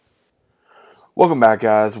Welcome back,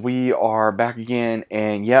 guys. We are back again,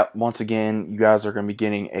 and yep, once again, you guys are going to be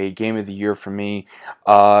getting a game of the year from me.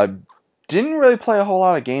 Uh, didn't really play a whole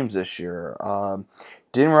lot of games this year.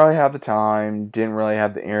 Didn't really have the time, didn't really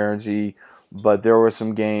have the energy, but there were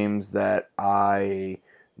some games that I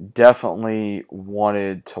definitely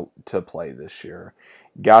wanted to play this year.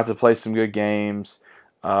 Got to play some good games,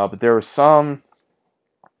 but there were some,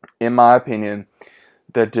 in my opinion,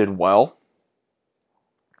 that did well,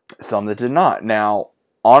 some that did not. Now,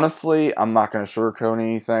 honestly, I'm not going to sugarcoat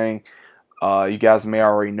anything. You guys may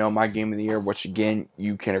already know my game of the year, which again,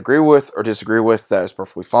 you can agree with or disagree with. That is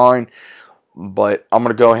perfectly fine. But I'm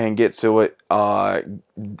going to go ahead and get to it.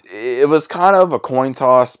 It was kind of a coin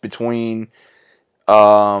toss between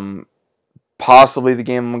possibly the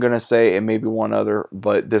game I'm going to say and maybe one other.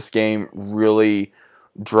 But this game really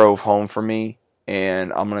drove home for me,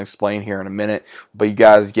 and I'm going to explain here in a minute. But you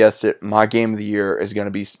guys guessed it, my game of the year is going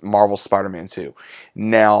to be Marvel Spider-Man 2.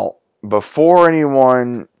 Now, before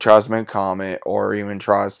anyone tries to make a comment or even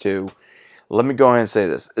tries to, let me go ahead and say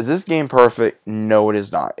this. Is this game perfect? No, it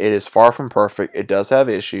is not. It is far from perfect. It does have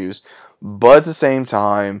issues, but at the same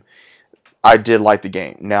time, I did like the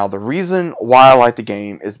game. Now, the reason why I like the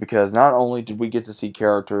game is because not only did we get to see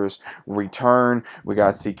characters return, we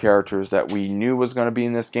got to see characters that we knew was going to be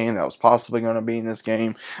in this game, that was possibly going to be in this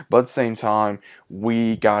game, but at the same time,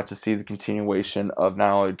 we got to see the continuation of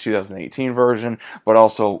not only the 2018 version, but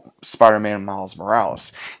also Spider-Man Miles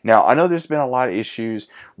Morales. Now, I know there's been a lot of issues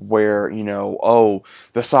where, oh,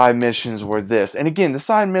 the side missions were this. And again, the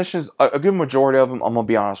side missions, a good majority of them, I'm going to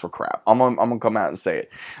be honest, were crap. I'm going to come out and say it.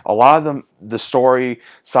 A lot of them, the story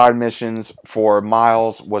side missions for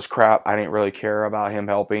Miles was crap. I didn't really care about him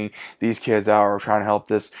helping these kids out or trying to help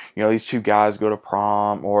these two guys go to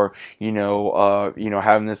prom or,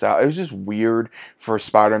 having this out. It was just weird for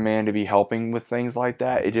Spider-Man to be helping with things like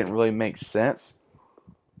that. It didn't really make sense.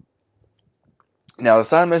 Now, the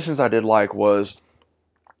side missions I did like was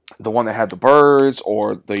the one that had the birds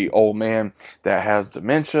or the old man that has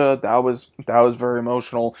dementia. That was very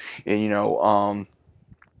emotional. And,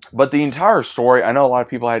 but the entire story, I know a lot of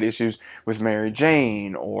people had issues with Mary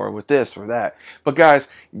Jane or with this or that. But guys,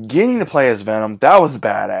 getting to play as Venom, that was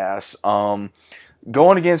badass.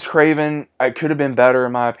 Going against Kraven, it could have been better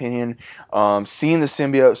in my opinion. Seeing the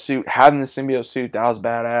symbiote suit, having the symbiote suit, that was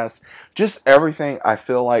badass. Just everything I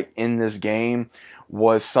feel like in this game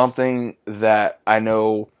was something that I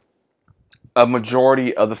know a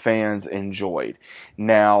majority of the fans enjoyed.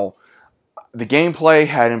 Now, the gameplay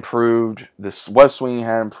had improved, the web swinging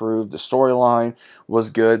had improved, the storyline was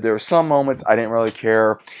good. There were some moments I didn't really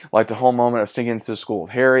care, like the whole moment of sneaking into the school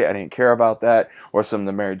with Harry. I didn't care about that, or some of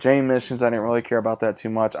the Mary Jane missions. I didn't really care about that too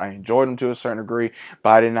much. I enjoyed them to a certain degree, but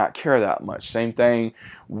I did not care that much. Same thing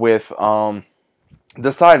with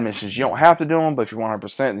the side missions. You don't have to do them, but if you're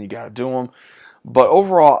 100%, then you got to do them. But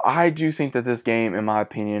overall, I do think that this game, in my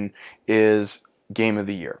opinion, is game of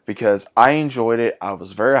the year because I enjoyed it. I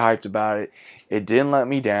was very hyped about it. It didn't let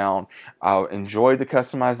me down. I enjoyed the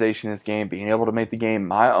customization of this game, being able to make the game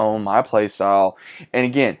my own, my playstyle. And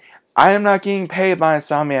again, I am not getting paid by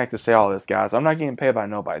Insomniac to say all this, guys. I'm not getting paid by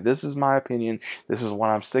nobody. This is my opinion. This is what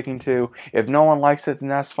I'm sticking to. If no one likes it, then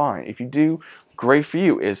that's fine. If you do, great for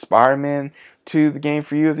you. Is Spider-Man 2 the game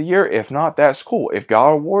for you of the year? If not, that's cool. If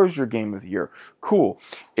God of War is your game of the year, cool.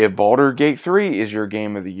 If Baldur's Gate 3 is your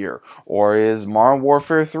game of the year, or is Modern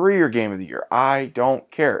Warfare 3 your game of the year, I don't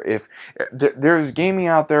care. If there is gaming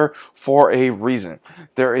out there for a reason.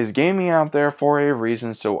 There is gaming out there for a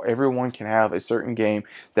reason, so everyone can have a certain game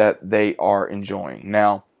that they are enjoying.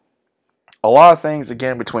 Now, a lot of things,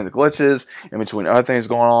 again, between the glitches and between other things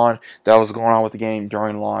going on, that was going on with the game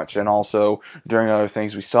during launch and also during other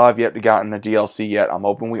things. We still have yet to gotten the DLC yet. I'm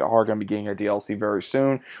hoping we are going to be getting a DLC very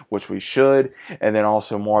soon, which we should, and then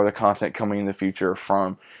also more of the content coming in the future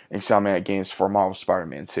from Insomniac Games for Marvel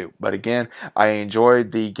Spider-Man 2. But again, I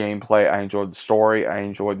enjoyed the gameplay, I enjoyed the story, I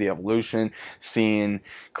enjoyed the evolution, seeing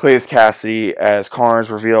Cletus Cassidy as Carnage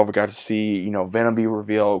revealed. We got to see, Venom be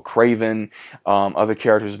revealed, Kraven, other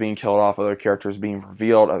characters being killed off, other characters being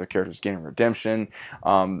revealed, other characters getting redemption,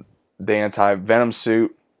 the anti-Venom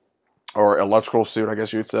suit, or electrical suit, I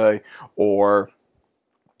guess you would say, or,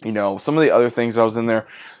 some of the other things that was in there.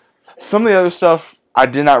 Some of the other stuff I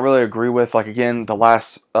did not really agree with. Like, again, the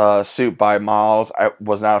last suit by Miles, I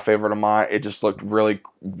was not a favorite of mine. It just looked really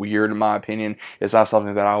weird in my opinion. It's not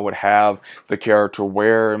something that I would have the character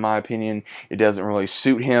wear in my opinion. It doesn't really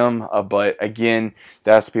suit him, but again,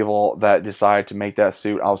 that's people that decide to make that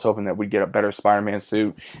suit. I was hoping that we'd get a better Spider-Man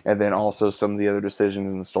suit, and then also some of the other decisions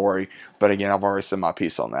in the story. But again, I've already said my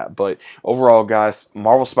piece on that. But overall, guys,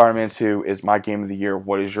 Marvel Spider-Man 2 is my game of the year.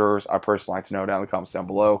 What is yours? I personally like to know down in the comments down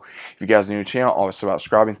below. If you guys are new to the channel, always about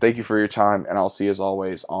subscribing. Thank you for your time, and I'll see you as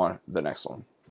always on the next one.